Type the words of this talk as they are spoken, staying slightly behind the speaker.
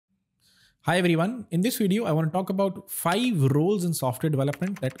Hi everyone, in this video I want to talk about 5 roles in software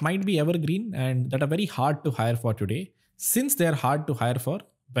development that might be evergreen and that are very hard to hire for today. Since they are hard to hire for,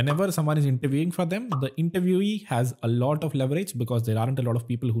 whenever someone is interviewing for them, the interviewee has a lot of leverage because there aren't a lot of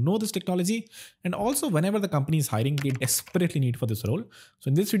people who know this technology, and also whenever the company is hiring, they desperately need for this role. So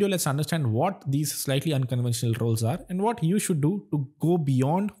in this video, let's understand what these slightly unconventional roles are and what you should do to go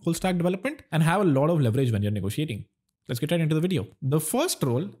beyond full stack development and have a lot of leverage when you're negotiating. Let's get right into the video. The first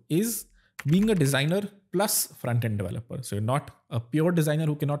role is being a designer plus front-end developer. So you're not a pure designer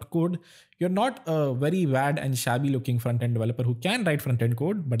who cannot code. You're not a very bad and shabby looking front-end developer who can write front-end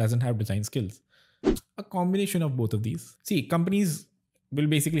code but doesn't have design skills. A combination of both of these. See, companies will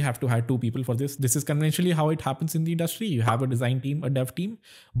basically have to hire 2 people for this. This is conventionally how it happens in the industry. You have a design team, a dev team,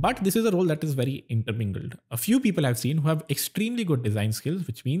 but this is a role that is very intermingled. A few people I've seen who have extremely good design skills,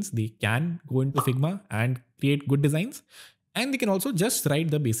 which means they can go into Figma and create good designs. And they can also just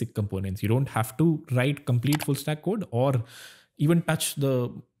write the basic components. You don't have to write complete full stack code or even touch the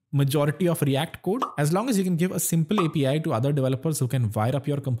majority of React code. As long as you can give a simple API to other developers who can wire up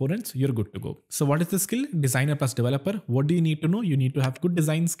your components, you're good to go. So what is the skill? Designer plus developer. What do you need to know? You need to have good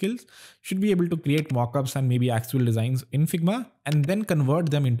design skills, should be able to create mockups and maybe actual designs in Figma, and then convert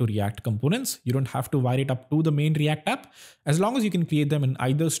them into React components. You don't have to wire it up to the main React app. As long as you can create them in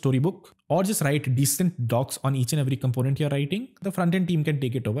either Storybook or just write decent docs on each and every component you're writing, the front-end team can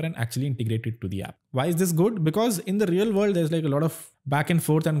take it over and actually integrate it to the app. Why is this good? Because in the real world, there's like a lot of back and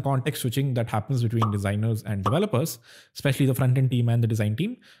forth and context switching that happens between designers and developers, especially the front-end team and the design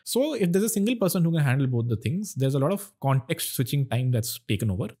team. So if there's a single person who can handle both the things, there's a lot of context switching time that's taken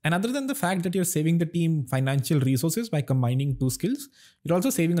over. And other than the fact that you're saving the team financial resources by combining 2 skills, you're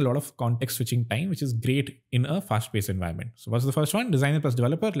also saving a lot of context switching time, which is great in a fast-paced environment. So what's the first one? Designer plus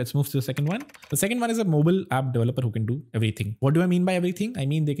developer. Let's move to the second one. The second one is a mobile app developer who can do everything. What do I mean by everything? I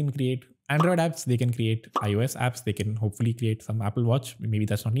mean, they can create Android apps, they can create iOS apps, they can hopefully create some Apple Watch, maybe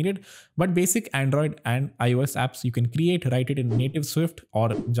that's not needed, but basic Android and iOS apps you can create, write it in native Swift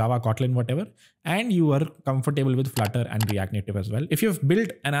or Java, Kotlin, whatever, and you are comfortable with Flutter and React Native as well. If you've built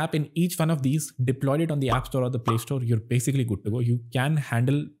an app in each one of these, deployed it on the App Store or the Play Store, you're basically good to go. You can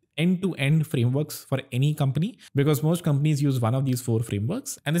handle end-to-end frameworks for any company because most companies use one of these 4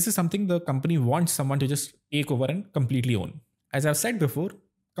 frameworks. And this is something the company wants someone to just take over and completely own. As I've said before,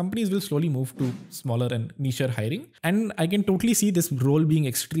 companies will slowly move to smaller and niche hiring. And I can totally see this role being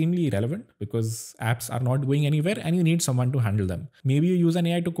extremely relevant because apps are not going anywhere and you need someone to handle them. Maybe you use an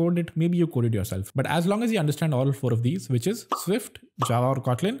AI to code it, maybe you code it yourself. But as long as you understand all 4 of these, which is Swift, Java or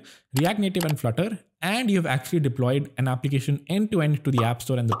Kotlin, React Native and Flutter, and you've actually deployed an application end-to-end to the App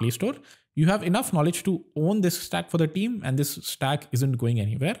Store and the Play Store, you have enough knowledge to own this stack for the team, and this stack isn't going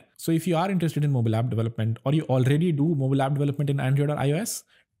anywhere. So if you are interested in mobile app development or you already do mobile app development in Android or iOS,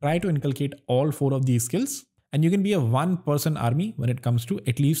 try to inculcate all 4 of these skills and you can be a one-person army when it comes to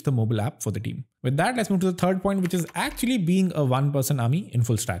at least the mobile app for the team. With that, let's move to the third point, which is actually being a one-person army in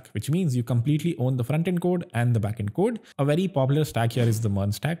full stack, which means you completely own the front-end code and the back-end code. A very popular stack here is the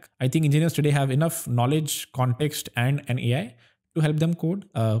MERN stack. I think engineers today have enough knowledge, context, and an AI to help them code.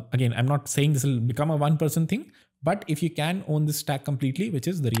 Again, I'm not saying this will become a one-person thing, but if you can own this stack completely, which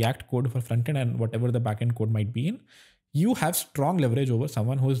is the React code for front-end and whatever the back-end code might be in, you have strong leverage over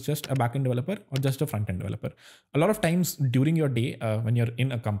someone who is just a backend developer or just a front-end developer. A lot of times during your day, when you're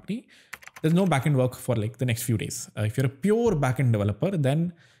in a company, there's no backend work for like the next few days. If you're a pure backend developer,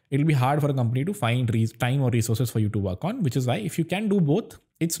 then it'll be hard for a company to find time or resources for you to work on, which is why if you can do both,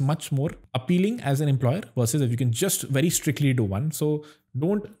 it's much more appealing as an employer versus if you can just very strictly do one. So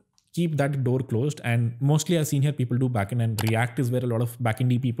don't keep that door closed. And mostly I've seen here people do backend, and React is where a lot of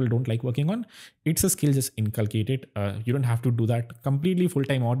backendy people don't like working on. It's a skill, just inculcate it. You don't have to do that completely full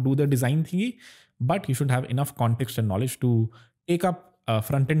time or do the design thingy, but you should have enough context and knowledge to take up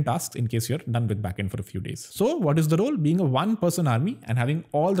front-end tasks in case you're done with backend for a few days. So what is the role? Being a one-person army and having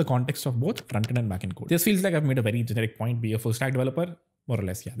all the context of both front-end and backend code. This feels like I've made a very generic point. Be a full stack developer. More or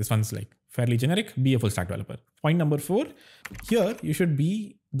less, yeah, this one's like fairly generic. Be a full stack developer. Point number 4, here you should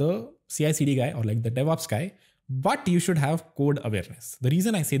be the CI/CD guy or like the DevOps guy, but you should have code awareness. The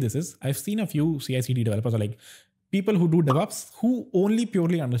reason I say this is I've seen a few CI/CD developers or like people who do DevOps who only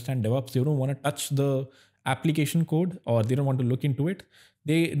purely understand DevOps. They don't want to touch the application code or they don't want to look into it.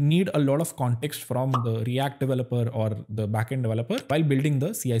 They need a lot of context from the React developer or the backend developer while building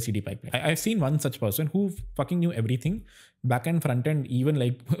the CI/CD pipeline. I've seen one such person who fucking knew everything, backend, frontend, even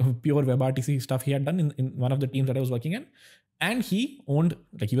like pure WebRTC stuff he had done in one of the teams that I was working in. And he owned,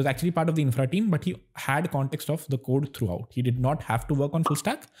 like he was actually part of the infra team, but he had context of the code throughout. He did not have to work on full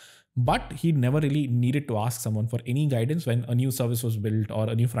stack, but he never really needed to ask someone for any guidance when a new service was built or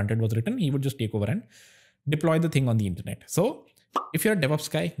a new front end was written. He would just take over and deploy the thing on the internet. So if you're a DevOps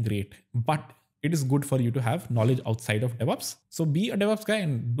guy, great, but it is good for you to have knowledge outside of DevOps. So be a DevOps guy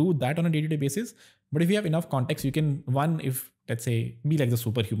and do that on a day-to-day basis. But if you have enough context, you can, if let's say, be like the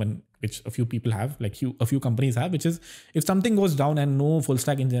superhuman, which a few people have, like a few companies have, which is if something goes down and no full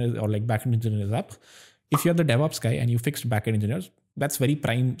stack engineer or like backend engineer is up, if you're the DevOps guy and you fixed backend engineers, that's very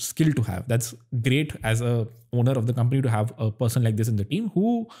prime skill to have. That's great as a owner of the company to have a person like this in the team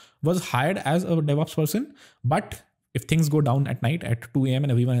who was hired as a DevOps person, but if things go down at night at 2 a.m.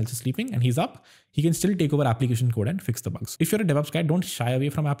 and everyone else is sleeping and he's up, he can still take over application code and fix the bugs. If you're a DevOps guy, don't shy away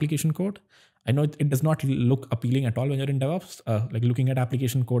from application code. I know it does not look appealing at all when you're in DevOps, like looking at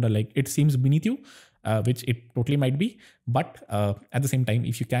application code or like it seems beneath you, which it totally might be. But at the same time,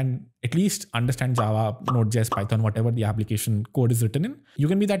 if you can at least understand Java, Node.js, Python, whatever the application code is written in, you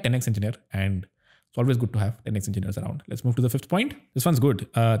can be that 10x engineer, and it's always good to have 10x engineers around. Let's move to the fifth point. This one's good.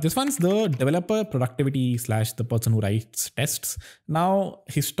 This one's the developer productivity / the person who writes tests. Now,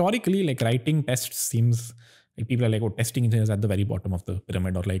 historically, like writing tests seems like people are like, oh, testing engineers at the very bottom of the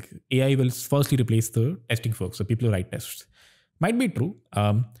pyramid, or like AI will firstly replace the testing folks. So people who write tests might be true.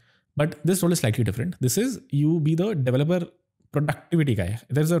 But this role is slightly different. This is you be the developer productivity guy.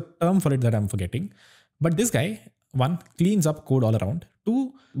 There's a term for it that I'm forgetting. But this guy, one, cleans up code all around.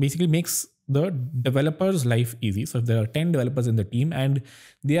 Two, basically makes the developer's life easy. So if there are 10 developers in the team and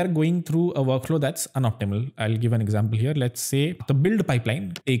they are going through a workflow that's unoptimal, I'll give an example here. Let's say the build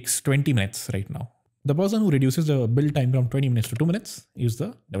pipeline takes 20 minutes right now. The person who reduces the build time from 20 minutes to 2 minutes is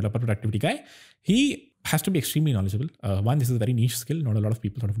the developer productivity guy. He has to be extremely knowledgeable. One, this is a very niche skill. Not a lot of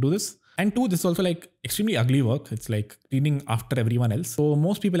people sort of do this. And two, this is also like extremely ugly work. It's like cleaning after everyone else. So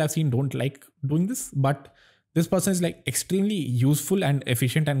most people I've seen don't like doing this, but this person is like extremely useful and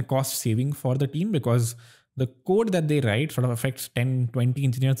efficient and cost saving for the team, because the code that they write sort of affects 10, 20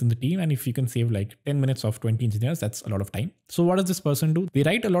 engineers in the team. And if you can save like 10 minutes of 20 engineers, that's a lot of time. So what does this person do? They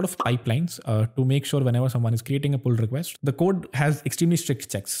write a lot of pipelines to make sure whenever someone is creating a pull request, the code has extremely strict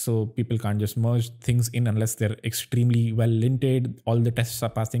checks. So people can't just merge things in unless they're extremely well linted. All the tests are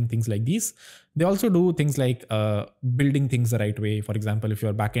passing, things like these. They also do things like building things the right way. For example, if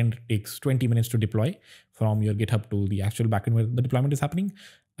your backend takes 20 minutes to deploy from your GitHub to the actual backend where the deployment is happening,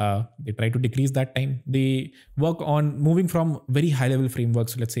 they try to decrease that time. They work on moving from very high level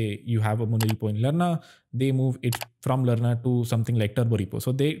frameworks. Let's say you have a monorepo in Lerna, they move it from Lerna to something like Turbo Repo.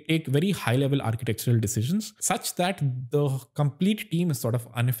 So they take very high level architectural decisions such that the complete team is sort of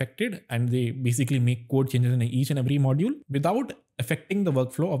unaffected, and they basically make code changes in each and every module without affecting the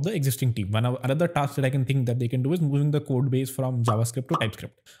workflow of the existing team. Another task that I can think that they can do is moving the code base from JavaScript to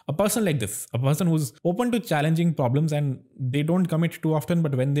TypeScript. A person like this, a person who's open to challenging problems and they don't commit too often,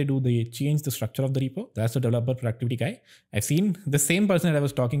 but when they do, they change the structure of the repo. That's the developer productivity guy. I've seen the same person that I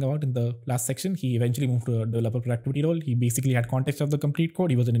was talking about in the last section. He eventually moved to a developer productivity role. He basically had context of the complete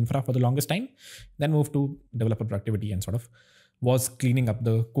code. He was an infra for the longest time, then moved to developer productivity and sort of was cleaning up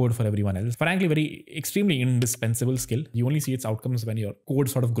the code for everyone else. Frankly, very extremely indispensable skill. You only see its outcomes when your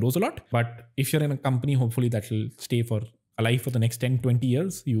code sort of grows a lot. But if you're in a company, hopefully that will stay for alive for the next 10, 20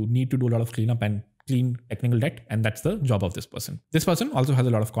 years, you need to do a lot of cleanup and clean technical debt. And that's the job of this person. This person also has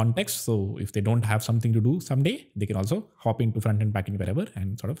a lot of context. So if they don't have something to do someday, they can also hop into front end, back end, wherever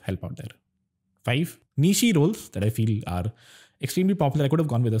and sort of help out there. 5 niche roles that I feel are extremely popular. I could have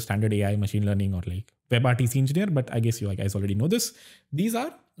gone with a standard AI, machine learning, or like WebRTC engineer, but I guess you guys already know this. These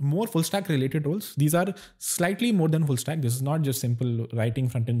are more full stack related roles. These are slightly more than full stack. This is not just simple writing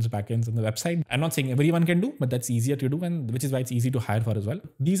front ends, back ends on the website. I'm not saying everyone can do, but that's easier to do, and which is why it's easy to hire for as well.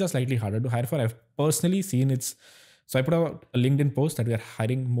 These are slightly harder to hire for. I've personally seen so I put out a LinkedIn post that we are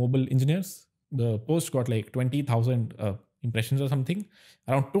hiring mobile engineers. The post got like 20,000 impressions or something.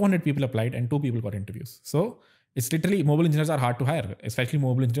 Around 200 people applied and 2 people got interviews. So it's literally, mobile engineers are hard to hire, especially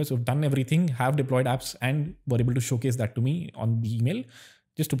mobile engineers who've done everything, have deployed apps, and were able to showcase that to me on the email,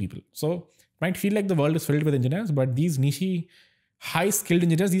 just 2 people. So it might feel like the world is filled with engineers, but these niche, high-skilled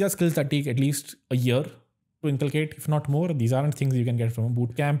engineers, these are skills that take at least a year to inculcate, if not more. These aren't things you can get from a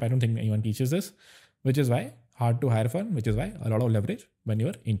boot camp. I don't think anyone teaches this, which is why hard to hire for, which is why a lot of leverage when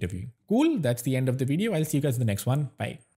you're interviewing. Cool. That's the end of the video. I'll see you guys in the next one. Bye.